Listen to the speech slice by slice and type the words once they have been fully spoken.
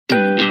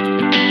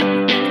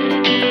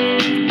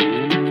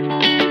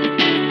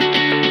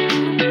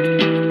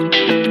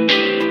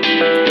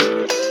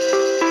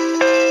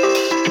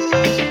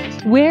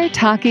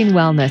Talking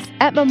Wellness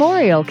at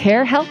Memorial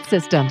Care Health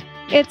System.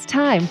 It's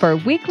time for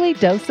Weekly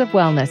Dose of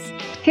Wellness.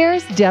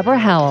 Here's Deborah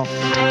Howell.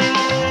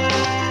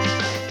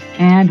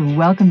 And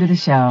welcome to the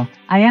show.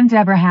 I am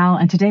Deborah Howell,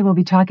 and today we'll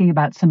be talking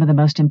about some of the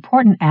most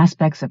important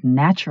aspects of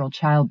natural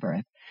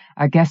childbirth.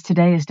 Our guest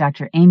today is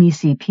Dr. Amy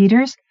C.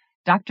 Peters,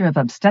 Doctor of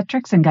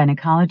Obstetrics and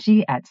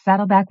Gynecology at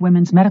Saddleback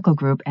Women's Medical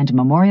Group and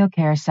Memorial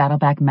Care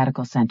Saddleback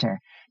Medical Center.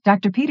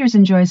 Dr. Peters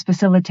enjoys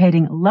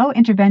facilitating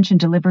low-intervention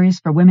deliveries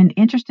for women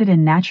interested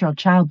in natural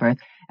childbirth,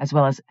 as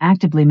well as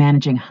actively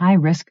managing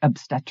high-risk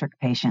obstetric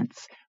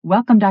patients.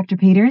 Welcome, Dr.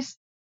 Peters.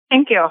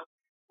 Thank you.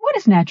 What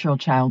is natural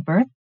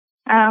childbirth?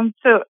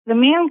 So the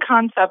main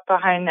concept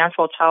behind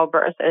natural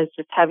childbirth is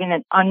just having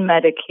an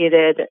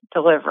unmedicated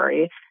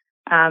delivery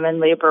and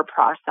labor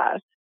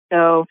process.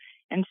 So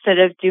instead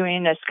of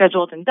doing a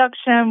scheduled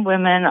induction,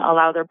 women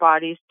allow their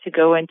bodies to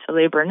go into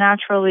labor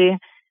naturally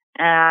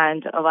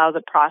and allow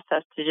the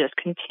process to just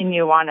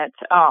continue on its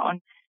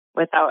own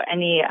without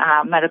any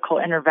medical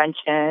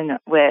intervention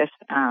with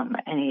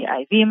any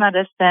IV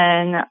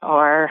medicine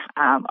or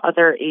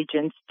other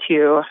agents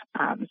to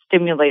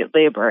stimulate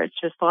labor. It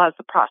just allows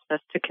the process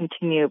to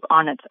continue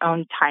on its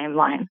own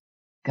timeline.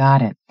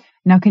 Got it.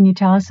 Now, can you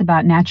tell us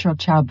about natural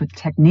childbirth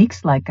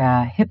techniques like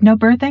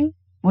hypnobirthing?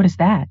 What is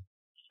that?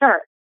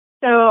 Sure.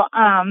 So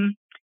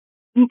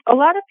a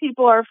lot of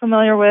people are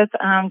familiar with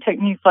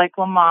techniques like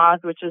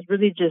Lamaze, which is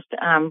really just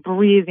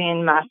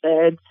breathing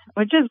methods,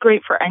 which is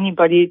great for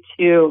anybody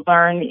to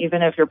learn,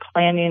 even if you're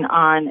planning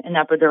on an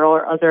epidural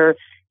or other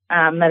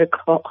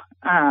medical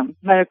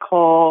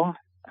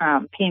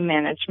pain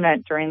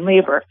management during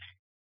labor.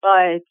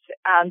 But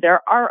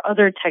there are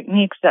other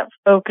techniques that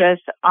focus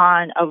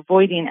on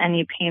avoiding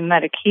any pain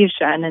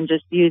medication and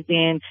just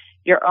using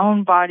your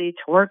own body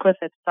to work with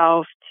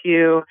itself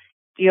to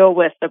deal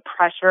with the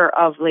pressure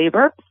of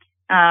labor.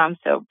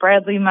 So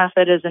Bradley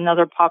method is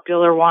another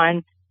popular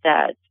one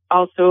that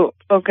also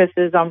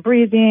focuses on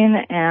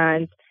breathing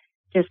and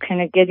just kind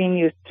of getting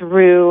you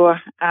through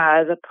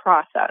the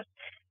process.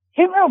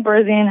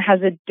 Hypnobirthing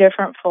has a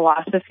different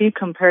philosophy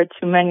compared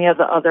to many of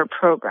the other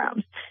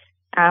programs.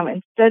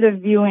 Instead of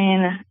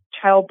viewing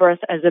childbirth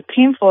as a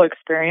painful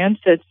experience,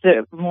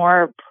 it's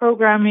more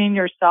programming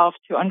yourself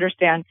to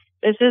understand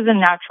this is a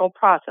natural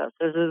process.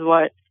 This is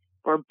what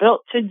we're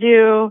built to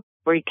do.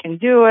 We can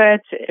do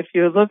it. If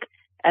you look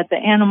at the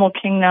animal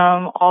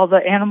kingdom, all the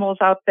animals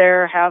out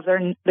there have their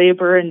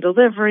labor and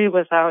delivery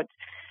without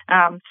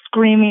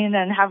screaming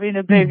and having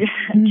a big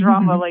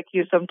drama like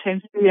you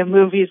sometimes see in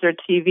movies or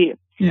TV.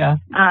 Yeah.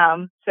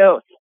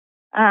 So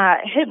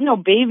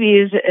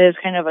Hypnobabies is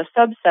kind of a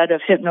subset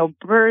of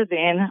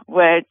hypnobirthing,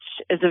 which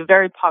is a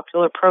very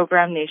popular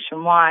program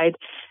nationwide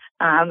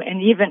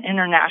and even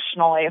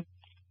internationally.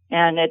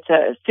 And it's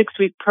a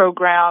 6-week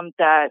program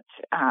that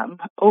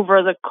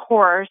over the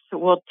course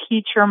will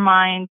teach your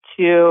mind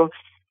to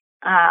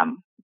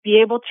be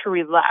able to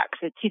relax.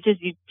 It teaches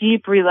you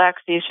deep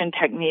relaxation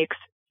techniques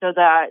so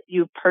that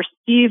you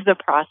perceive the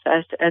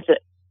process as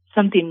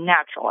something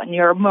natural and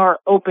you're more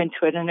open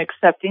to it and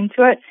accepting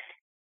to it,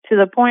 to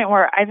the point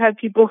where I've had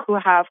people who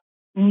have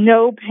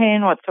no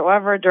pain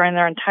whatsoever during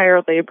their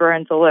entire labor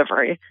and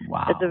delivery.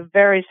 Wow. It's a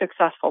very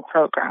successful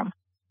program.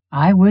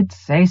 I would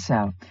say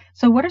so.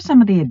 So what are some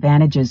of the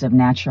advantages of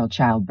natural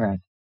childbirth?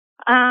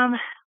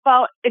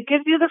 Well, it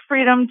gives you the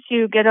freedom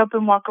to get up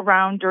and walk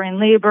around during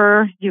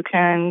labor. You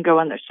can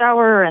go in the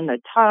shower, in the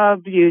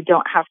tub. You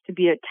don't have to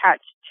be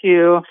attached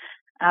to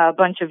a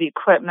bunch of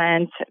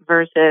equipment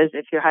versus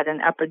if you had an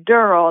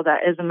epidural, that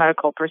is a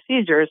medical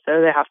procedure,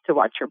 so they have to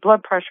watch your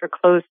blood pressure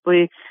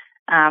closely.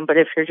 But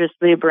if you're just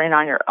laboring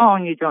on your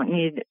own, you don't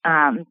need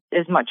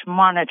as much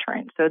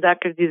monitoring. So that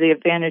gives you the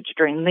advantage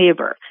during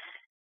labor.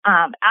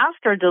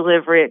 After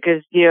delivery, it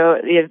gives you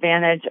the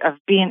advantage of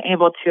being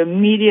able to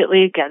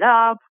immediately get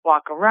up,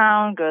 walk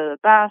around, go to the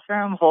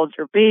bathroom, hold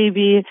your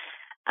baby.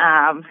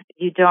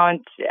 You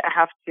don't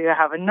have to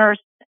have a nurse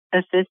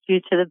assist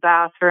you to the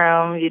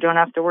bathroom. You don't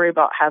have to worry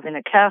about having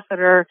a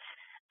catheter.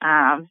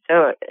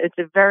 So it's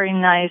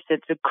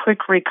it's a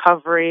quick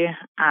recovery.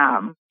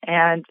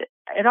 And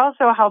it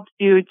also helps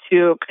you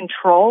to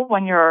control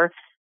when you're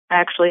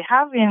actually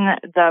having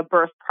the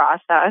birth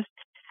process.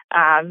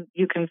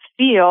 You can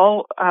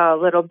feel a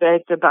little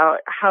bit about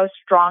how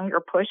strong you're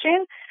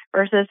pushing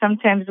versus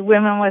sometimes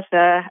women with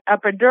the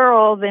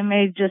epidural, they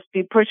may just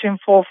be pushing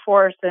full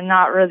force and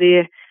not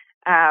really,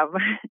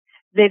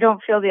 they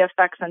don't feel the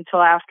effects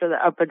until after the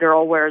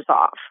epidural wears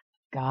off.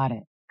 Got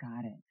it.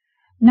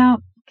 Now,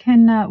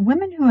 can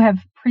women who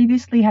have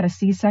previously had a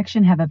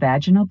C-section have a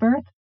vaginal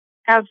birth?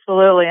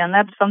 Absolutely. And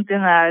that's something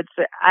that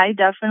I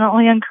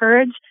definitely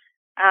encourage.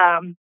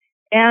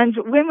 And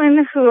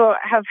women who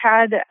have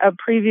had a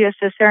previous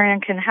cesarean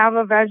can have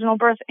a vaginal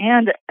birth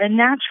and a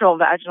natural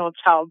vaginal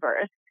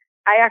childbirth.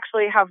 I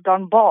actually have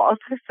done both.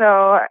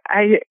 So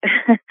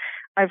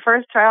my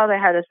first child, I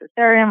had a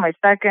cesarean. My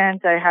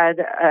second, I had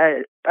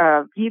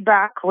a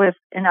VBAC with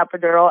an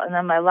epidural. And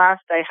then my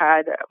last, I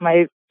had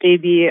my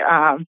baby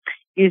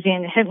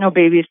using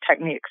Hypnobabies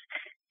techniques.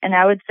 And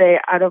I would say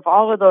out of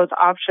all of those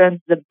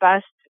options, the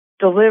best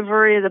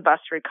delivery, the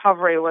best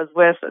recovery was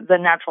with the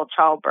natural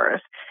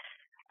childbirth.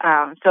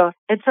 So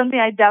it's something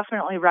I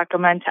definitely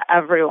recommend to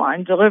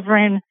everyone.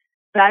 Delivering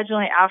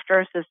vaginally after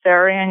a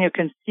cesarean, you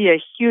can see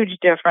a huge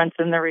difference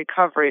in the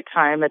recovery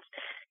time. It's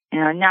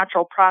a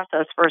natural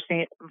process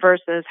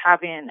versus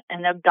having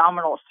an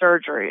abdominal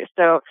surgery.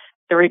 So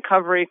the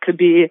recovery could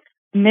be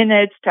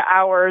minutes to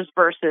hours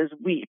versus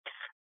weeks.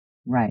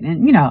 Right.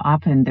 And,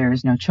 often there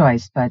is no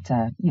choice, but,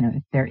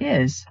 if there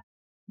is,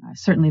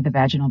 certainly the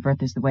vaginal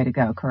birth is the way to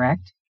go,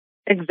 correct?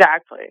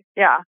 Exactly.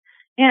 Yeah.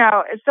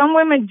 Some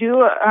women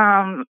do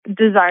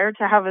desire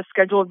to have a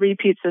scheduled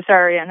repeat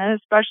cesarean, and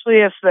especially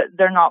if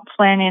they're not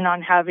planning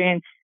on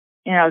having,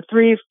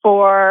 3,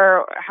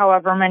 4,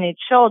 however many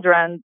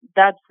children,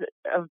 that's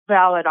a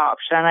valid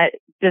option,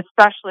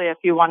 especially if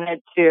you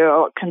wanted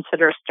to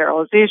consider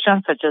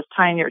sterilization, such as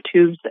tying your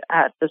tubes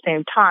at the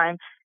same time.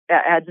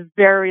 That adds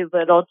very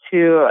little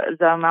to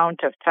the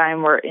amount of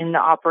time we're in the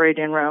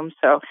operating room.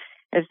 So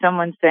if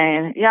someone's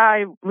saying, yeah,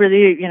 I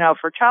really,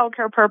 for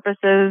childcare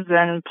purposes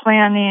and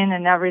planning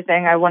and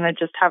everything, I want to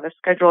just have a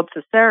scheduled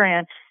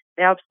cesarean,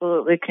 they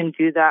absolutely can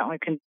do that. And we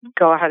can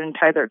go ahead and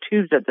tie their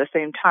tubes at the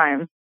same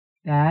time.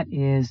 That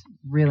is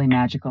really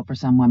magical for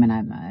some women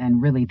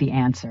and really the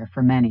answer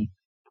for many.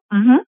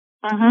 Mm-hmm.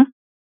 Mm-hmm.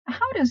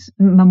 How does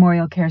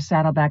Memorial Care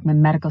Saddleback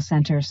Medical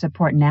Center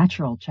support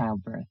natural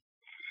childbirth?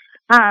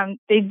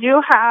 They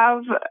do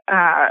have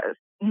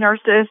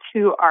nurses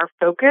who are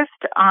focused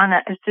on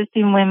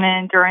assisting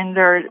women during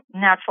their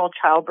natural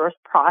childbirth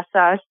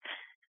process.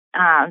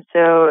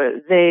 So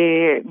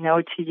they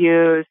know to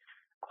use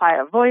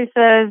quiet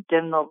voices,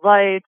 dim the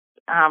lights,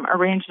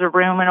 arrange the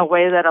room in a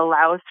way that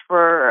allows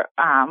for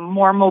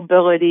more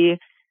mobility,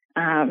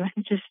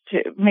 just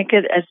to make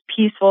it as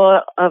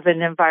peaceful of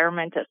an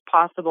environment as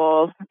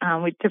possible.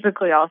 We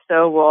typically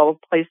also will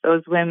place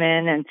those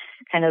women in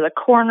kind of the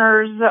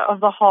corners of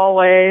the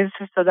hallways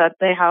so that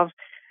they have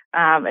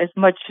as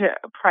much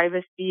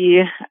privacy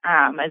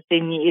as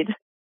they need.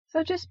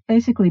 So just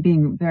basically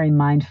being very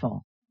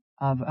mindful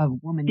of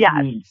women's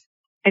needs.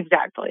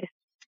 Exactly.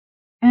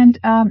 And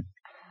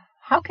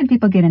how can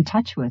people get in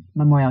touch with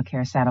Memorial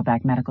Care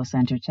Saddleback Medical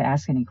Center to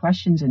ask any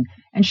questions? And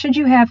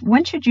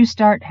when should you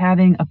start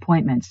having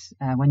appointments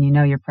when you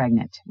know you're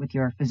pregnant with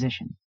your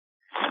physician?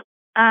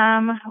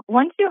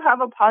 Once you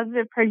have a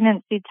positive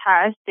pregnancy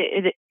test,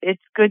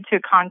 it's good to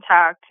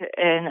contact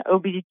an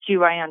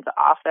OBGYN's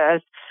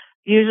office.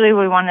 Usually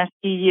we want to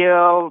see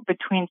you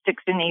between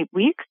 6 and 8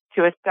 weeks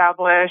to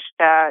establish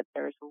that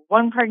there's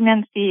one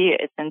pregnancy,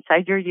 it's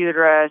inside your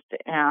uterus,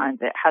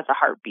 and it has a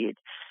heartbeat.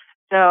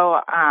 So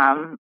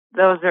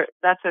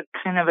that's a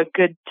kind of a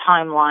good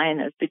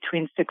timeline, is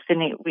between 6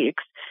 and 8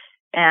 weeks.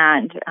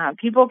 And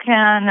people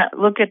can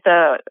look at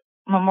the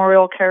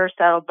Memorial Care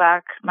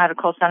Saddleback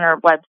Medical Center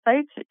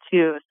website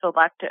to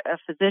select a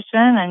physician,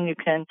 and you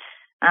can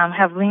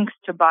have links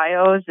to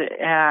bios,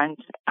 and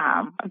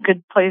a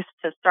good place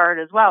to start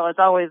as well is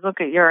always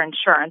look at your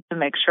insurance and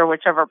make sure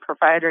whichever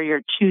provider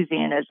you're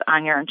choosing is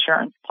on your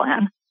insurance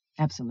plan.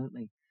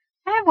 Absolutely.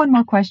 I have one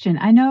more question.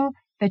 I know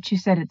that you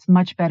said it's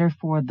much better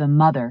for the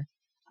mother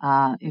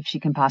if she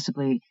can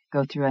possibly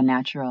go through a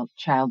natural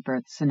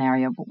childbirth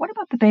scenario. But what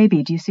about the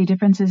baby? Do you see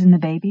differences in the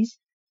babies?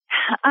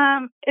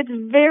 It's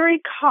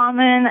very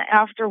common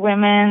after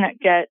women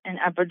get an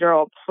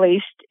epidural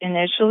placed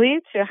initially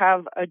to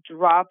have a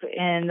drop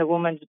in the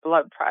woman's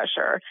blood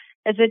pressure.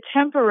 It's a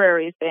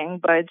temporary thing,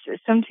 but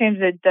sometimes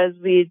it does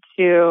lead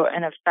to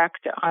an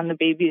effect on the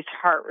baby's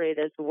heart rate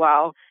as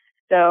well.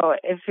 So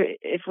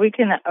if we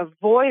can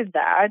avoid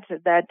that,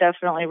 that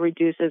definitely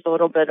reduces a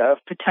little bit of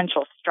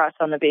potential stress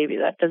on the baby.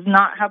 That does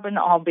not happen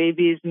to all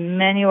babies.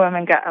 Many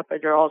women get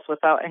epidurals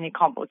without any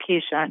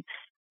complication,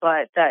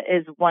 but that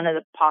is one of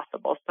the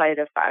possible side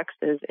effects,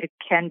 is it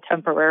can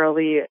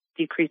temporarily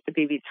decrease the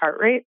baby's heart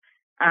rate.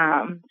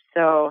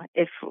 So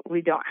if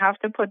we don't have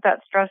to put that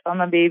stress on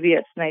the baby,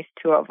 it's nice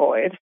to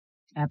avoid.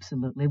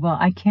 Absolutely. Well,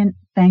 I can't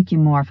thank you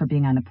more for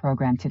being on the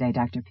program today,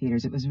 Dr.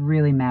 Peters. It was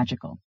really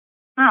magical.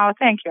 Oh,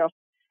 thank you.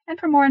 And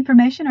for more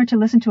information or to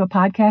listen to a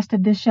podcast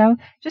of this show,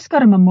 just go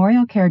to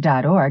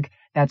memorialcare.org.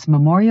 That's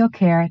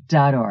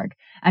memorialcare.org.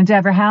 I'm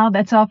Deborah Howell.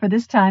 That's all for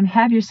this time.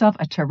 Have yourself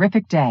a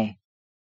terrific day.